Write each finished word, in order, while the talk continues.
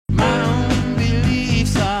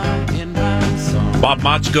Bob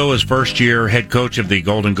Motzko is first-year head coach of the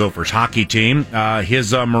Golden Gophers hockey team.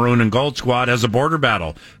 His maroon and gold squad has a border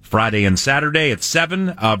battle Friday and Saturday at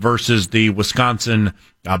 7 versus the Wisconsin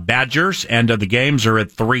Badgers, and the games are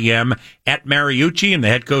at 3 a.m. at Mariucci, and the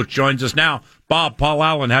head coach joins us now. Bob, Paul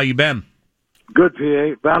Allen, how you been? Good,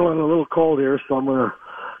 PA. Battling a little cold here, so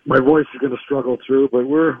my voice is going to struggle through, but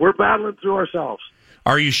we're battling through ourselves.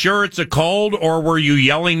 Are you sure it's a cold, or were you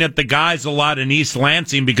yelling at the guys a lot in East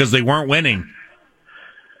Lansing because they weren't winning?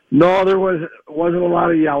 No, there wasn't a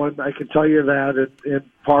lot of yelling. I can tell you that, and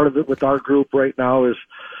part of it with our group right now is,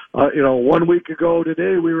 1 week ago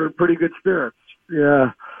today we were in pretty good spirits.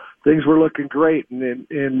 Yeah, things were looking great, and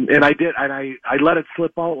I let it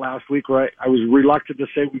slip out last week where I was reluctant to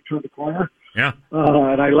say we turned the corner. Yeah,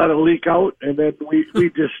 and I let it leak out, and then we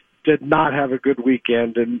just did not have a good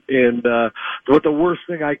weekend, and what the worst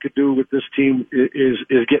thing I could do with this team is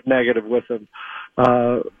get negative with them.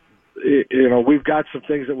 We've got some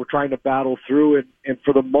things that we're trying to battle through, and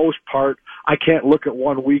for the most part, I can't look at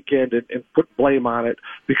one weekend and put blame on it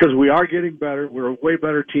because we are getting better. We're a way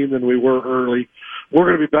better team than we were early. We're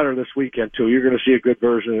going to be better this weekend, too. You're going to see a good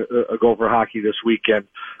version of Gopher hockey this weekend.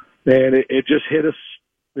 And it just hit us.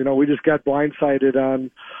 We just got blindsided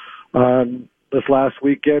on this last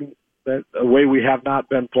weekend. That a way we have not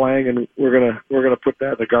been playing, and we're gonna put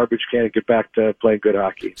that in the garbage can and get back to playing good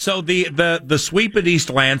hockey. So the sweep at East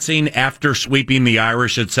Lansing after sweeping the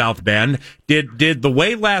Irish at South Bend, did the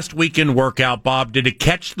way last weekend work out, Bob? Did it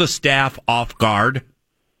catch the staff off guard?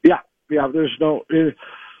 Yeah.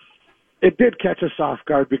 It did catch us off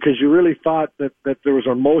guard because you really thought that there was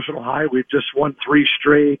an emotional high. We just won 3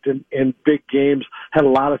 straight and big games, had a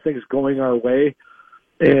lot of things going our way,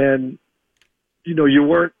 and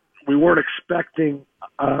we weren't expecting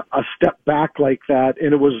a step back like that,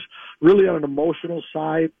 and it was really on an emotional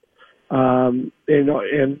side. And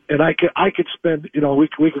I could spend,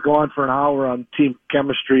 we could go on for an hour on team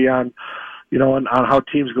chemistry, on how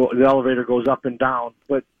teams go, the elevator goes up and down.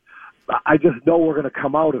 But I just know we're going to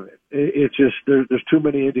come out of it. It's just there's too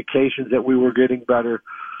many indications that we were getting better.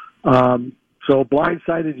 So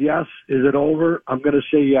blindsided, yes. Is it over? I'm going to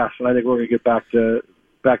say yes, and I think we're going to get back to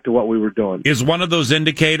what we were doing. Is one of those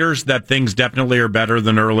indicators that things definitely are better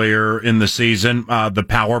than earlier in the season, the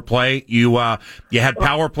power play? You had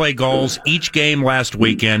power play goals each game last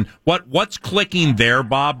weekend. What's clicking there,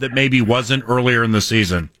 Bob, that maybe wasn't earlier in the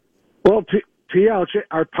season? Well,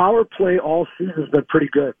 our power play all season has been pretty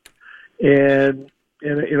good. And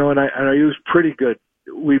I use pretty good.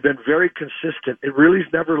 We've been very consistent. It really's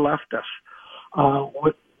never left us.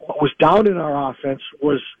 What was down in our offense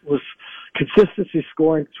was consistency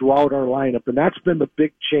scoring throughout our lineup, and that's been the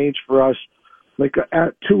big change for us. Like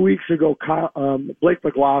 2 weeks ago, Blake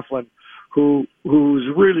McLaughlin, who's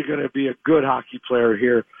really going to be a good hockey player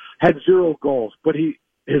here, had 0 goals, but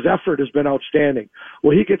his effort has been outstanding.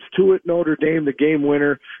 Well, he gets 2 at Notre Dame, the game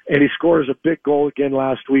winner, and he scores a big goal again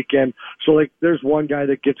last weekend. So, there's one guy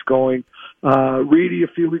that gets going. Reedy, a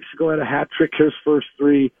few weeks ago, had a hat trick his first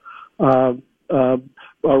 3.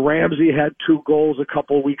 Ramsey had 2 goals a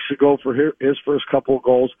couple of weeks ago for his first couple of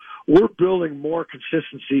goals. We're building more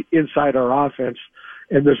consistency inside our offense,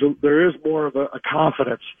 and there is more of a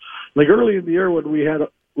confidence. Like early in the year when we had a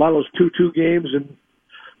lot of those 2-2 games, and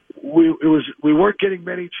we weren't getting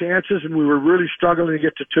many chances, and we were really struggling to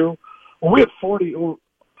get to 2. Well, we had 40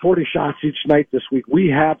 shots each night this week. We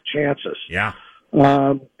have chances. Yeah.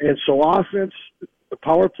 And so offense, the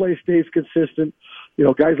power play stays consistent.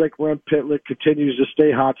 Guys like Rem Pitlick continues to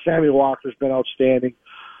stay hot. Sammy Walker's been outstanding.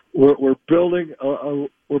 We're building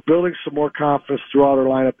some more confidence throughout our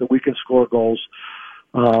lineup that we can score goals.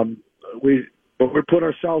 But we're putting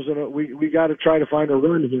ourselves in we got to try to find a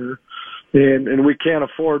run here, and we can't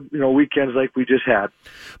afford weekends like we just had.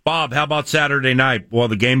 Bob, how about Saturday night? Well,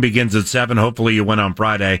 the game begins at 7. Hopefully you win on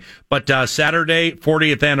Friday. But Saturday,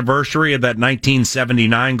 40th anniversary of that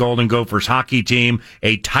 1979 Golden Gophers hockey team,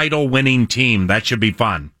 a title-winning team. That should be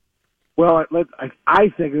fun. Well, I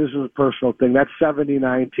think this is a personal thing. That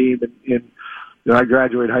 79 team, I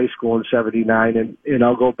graduated high school in 79, and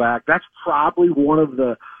I'll go back. That's probably one of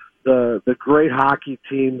the great hockey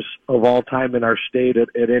teams of all time in our state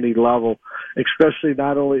at any level, especially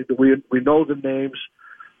not only do we know the names,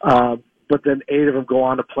 but then 8 of them go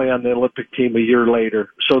on to play on the Olympic team a year later.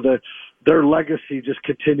 So their legacy just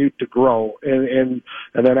continued to grow. And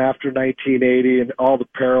then after 1980 and all the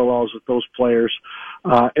parallels with those players,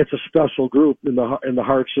 it's a special group in the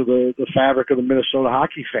hearts of the fabric of the Minnesota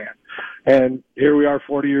hockey fan. And here we are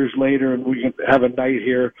 40 years later, and we have a night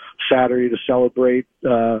here Saturday to celebrate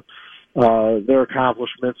their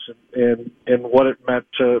accomplishments and what it meant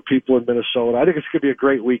to people in Minnesota. I think it's going to be a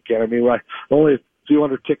great weekend. I mean, the few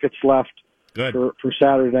hundred tickets left. Good. For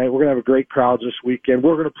Saturday night. We're going to have a great crowd this weekend.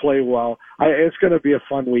 We're going to play well. It's going to be a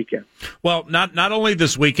fun weekend. Well, not only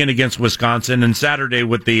this weekend against Wisconsin and Saturday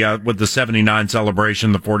with the 79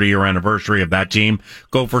 celebration, the 40-year anniversary of that team.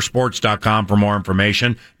 Gophersports.com for more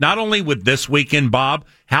information. Not only with this weekend, Bob,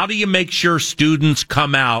 how do you make sure students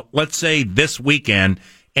come out, let's say this weekend,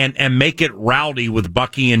 and make it rowdy with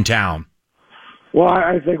Bucky in town? Well,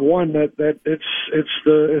 I think one that it's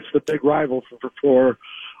the big rival for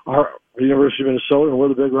our University of Minnesota, and we're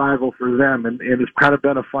the big rival for them, and it's kind of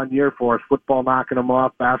been a fun year for us. Football knocking them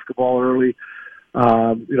off, basketball early.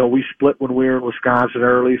 We split when we were in Wisconsin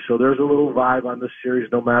early, so there's a little vibe on this series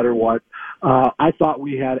no matter what. I thought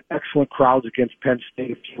we had excellent crowds against Penn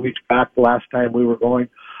State a few weeks back the last time we were going.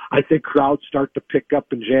 I think crowds start to pick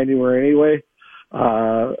up in January anyway.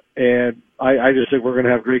 And I just think we're going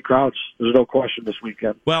to have great crowds. There's no question this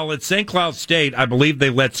weekend. Well, at St. Cloud State, I believe they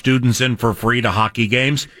let students in for free to hockey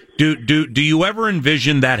games. Do you ever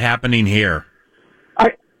envision that happening here?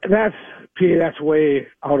 That's way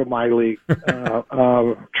out of my league.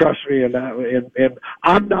 Trust me, and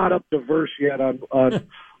I'm not up to verse yet on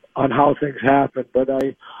how things happen. But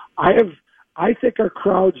I think our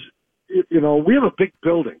crowds. We have a big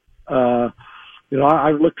building.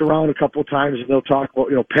 I've looked around a couple of times, and they'll talk about,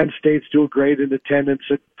 Penn State's doing great in attendance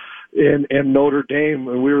in Notre Dame,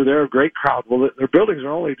 and we were there, a great crowd. Well, their buildings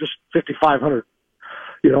are only just 5,500,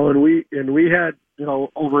 and we had,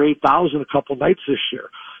 over 8,000 a couple nights this year.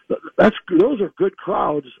 Those are good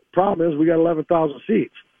crowds. Problem is, we got 11,000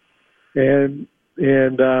 seats, and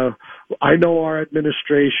I know our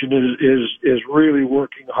administration is really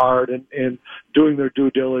working hard and doing their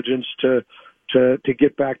due diligence to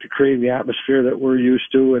get back to creating the atmosphere that we're used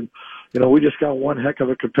to. And, we just got one heck of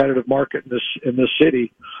a competitive market in this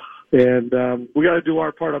city. And, we got to do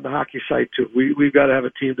our part on the hockey side too. We've got to have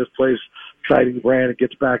a team that plays exciting brand and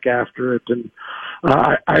gets back after it. And,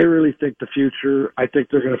 I really think the future, I think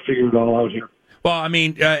they're going to figure it all out here. Well, I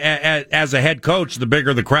mean, as a head coach, the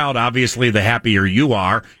bigger the crowd, obviously, the happier you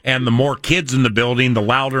are. And the more kids in the building, the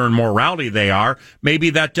louder and more rowdy they are. Maybe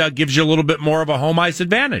that gives you a little bit more of a home ice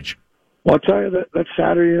advantage. Well, I'll tell you that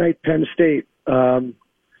Saturday night, Penn State,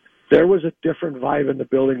 there was a different vibe in the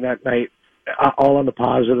building that night, all on the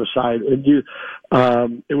positive side. And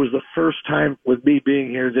it was the first time with me being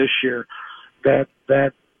here this year that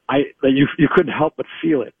you couldn't help but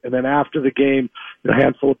feel it. And then after the game, a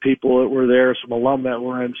handful of people that were there, some alum that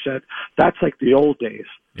were in, said, that's like the old days.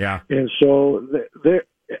 Yeah. And so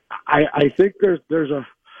I think there's a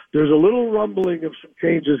little rumbling of some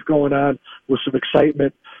changes going on with some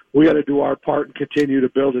excitement. We got to do our part and continue to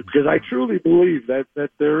build it, because I truly believe that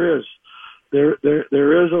there's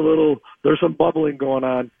some bubbling going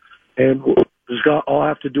on, and we'll all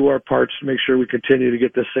have to do our parts to make sure we continue to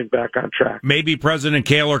get this thing back on track. Maybe President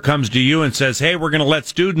Kaler comes to you and says, "Hey, we're going to let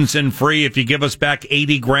students in free if you give us back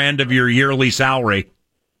 $80,000 of your yearly salary."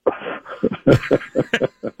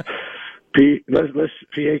 Let's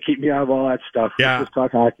PA, keep me out of all that stuff. Yeah. Let's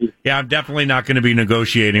talk hockey. Yeah, I'm definitely not going to be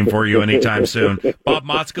negotiating for you anytime soon. Bob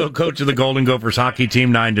Motzko, coach of the Golden Gophers hockey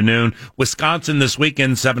team, 9 to noon. Wisconsin this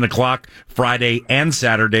weekend, 7 o'clock, Friday and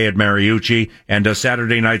Saturday at Mariucci. And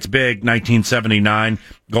Saturday night's big, 1979.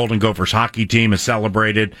 Golden Gophers hockey team is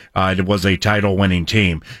celebrated. It was a title-winning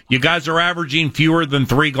team. You guys are averaging fewer than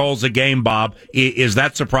 3 goals a game, Bob. Is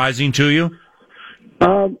that surprising to you?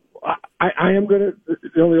 I am going to,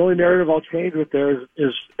 the only narrative I'll change with there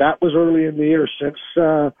is that was early in the year.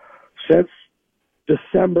 Since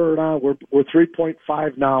December now, we're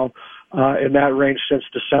 3.5 now, in that range since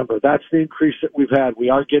December. That's the increase that we've had.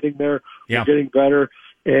 We are getting there. Yeah. We're getting better,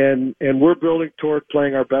 and we're building toward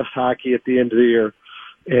playing our best hockey at the end of the year.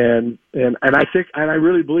 And I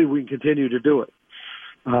really believe we can continue to do it.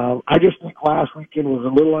 I just think last weekend was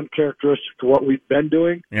a little uncharacteristic to what we've been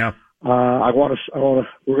doing. Yeah. we're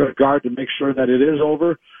going to guard to make sure that it is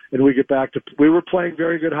over and we get back to, we were playing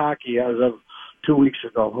very good hockey as of 2 weeks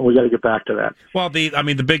ago, and we got to get back to that. Well,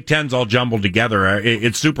 the Big Ten's all jumbled together.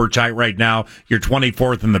 It's super tight right now. You're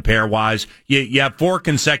 24th in the pairwise. You have 4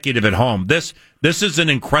 consecutive at home. This is an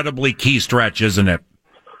incredibly key stretch, isn't it?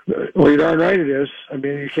 Well, you're darn right it is. I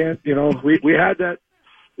mean, you can't, we had that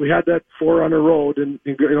 4 on the road, and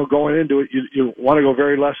going into it, you want to go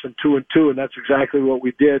very less than 2-2, and that's exactly what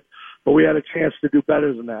we did. But we had a chance to do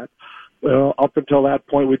better than that. Well, up until that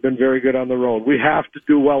point, we've been very good on the road. We have to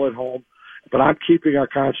do well at home, but I'm keeping our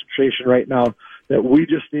concentration right now that we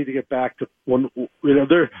just need to get back to when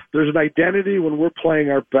there's an identity when we're playing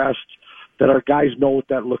our best that our guys know what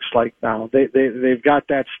that looks like now. They've got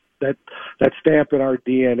that stamp in our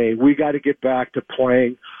DNA. We got to get back to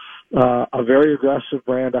playing a very aggressive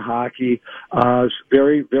brand of hockey,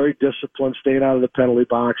 very, very disciplined, staying out of the penalty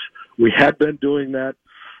box. We had been doing that.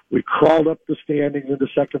 We crawled up the standings into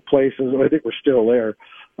second place, and I think we're still there.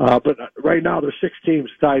 But right now, there's 6 teams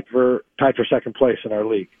tied for second place in our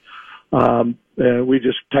league. And we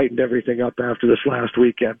just tightened everything up after this last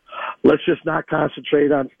weekend. Let's just not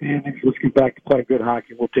concentrate on standings. Let's get back to playing good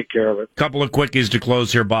hockey. We'll take care of it. Couple of quickies to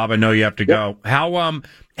close here, Bob. I know you have to go.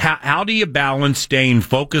 How do you balance staying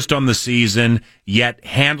focused on the season yet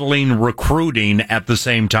handling recruiting at the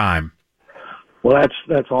same time? Well,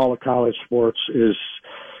 that's all of college sports is.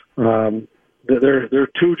 There are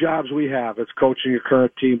 2 jobs we have. It's coaching your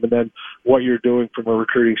current team and then what you're doing from a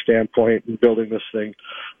recruiting standpoint and building this thing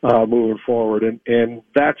moving forward. And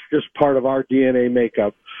that's just part of our DNA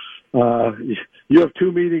makeup. You have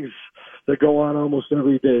 2 meetings that go on almost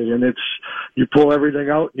every day, and you pull everything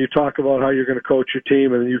out and you talk about how you're going to coach your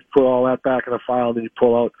team, and then you put all that back in a file, and then you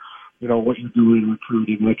pull out what you do in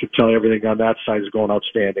recruiting. I can tell you everything on that side is going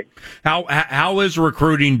outstanding. How is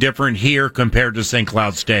recruiting different here compared to St.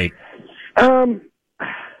 Cloud State? I'm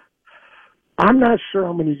not sure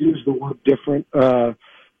I'm going to use the word different.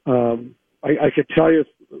 I could tell you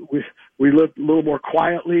we live a little more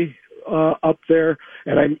quietly up there,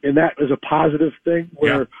 and that is a positive thing.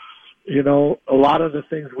 Where a lot of the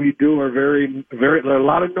things we do are very, very. There's a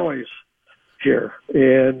lot of noise here,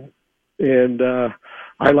 and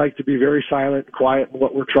I like to be very silent and quiet in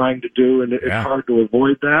what we're trying to do, and it's hard to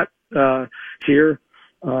avoid that here.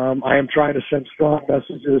 I am trying to send strong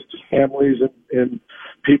messages to families and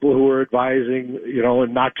people who are advising,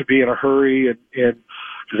 and not to be in a hurry, and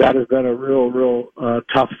that has been a real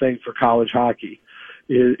tough thing for college hockey.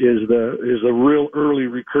 Is the real early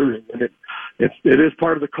recruiting, and it is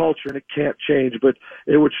part of the culture, and it can't change. But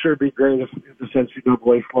it would sure be great if the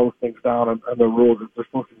NCAA slows things down on the rules that they're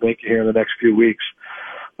supposed to make here in the next few weeks.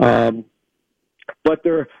 But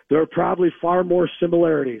there are probably far more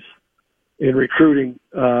similarities in recruiting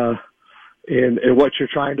in what you're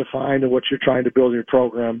trying to find and what you're trying to build in your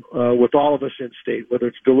program with all of us in state, whether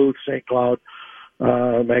it's Duluth, St. Cloud,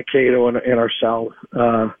 Mankato, and ourselves.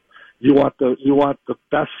 You want the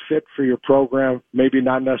best fit for your program, maybe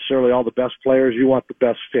not necessarily all the best players. You want the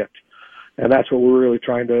best fit. And that's what we're really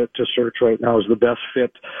trying to search right now, is the best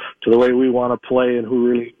fit to the way we want to play and who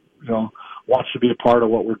really, wants to be a part of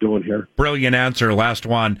what we're doing here. Brilliant answer. Last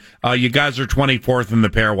one. You guys are 24th in the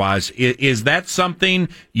pairwise. Is that something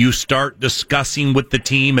you start discussing with the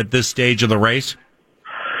team at this stage of the race?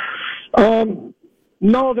 No,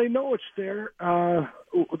 they know it's there.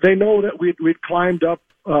 They know that we'd climbed up.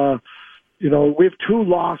 We have 2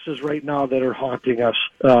 losses right now that are haunting us,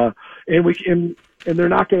 and they're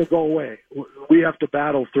not going to go away. We have to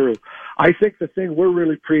battle through. I think the thing we're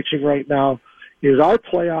really preaching right now is our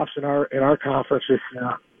playoffs in our conference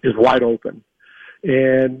is wide open,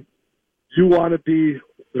 and you want to be.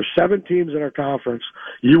 There's 7 teams in our conference.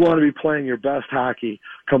 You want to be playing your best hockey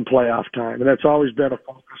come playoff time, and that's always been a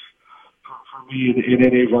focus for me in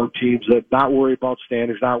any of our teams. That not worry about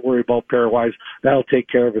standings, not worry about pairwise. That'll take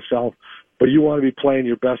care of itself. But you want to be playing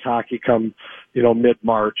your best hockey come,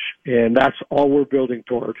 mid-March, and that's all we're building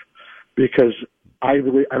toward. Because I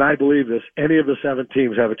believe this, any of the 7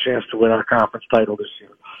 teams have a chance to win our conference title this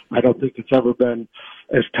year. I don't think it's ever been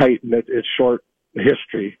as tight in its short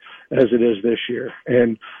history as it is this year.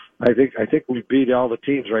 And I think we beat all the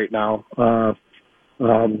teams right now.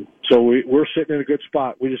 So we're sitting in a good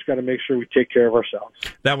spot. We just got to make sure we take care of ourselves.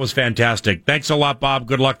 That was fantastic. Thanks a lot, Bob.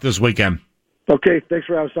 Good luck this weekend. Okay, thanks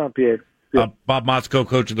for having us on, PA. Bob Motzko,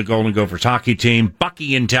 coach of the Golden Gophers hockey team.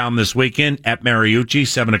 Bucky in town this weekend at Mariucci,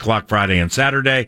 7 o'clock Friday and Saturday.